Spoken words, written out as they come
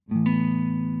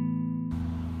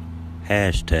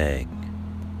Hashtag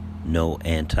no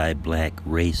anti-black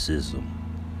racism.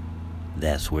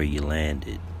 That's where you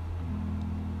landed.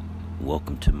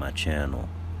 Welcome to my channel.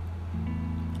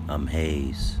 I'm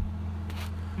Hayes.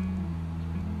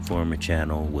 Former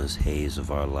channel was Hayes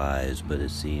of Our Lives, but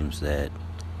it seems that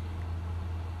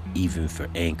even for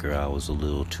Anchor I was a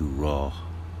little too raw,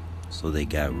 so they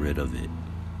got rid of it.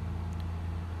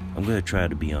 I'm going to try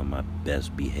to be on my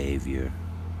best behavior,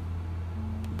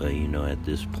 but at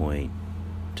this point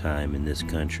time in this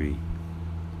country,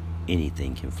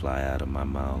 anything can fly out of my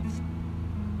mouth.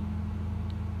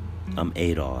 I'm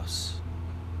ADOS.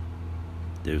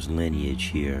 There's lineage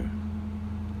here,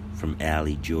 from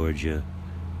Alley, Georgia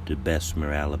to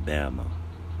Bessemer, Alabama.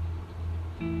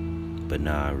 But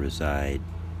now I reside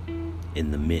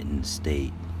in the Mitten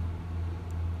State,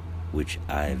 which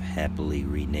I've happily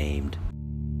renamed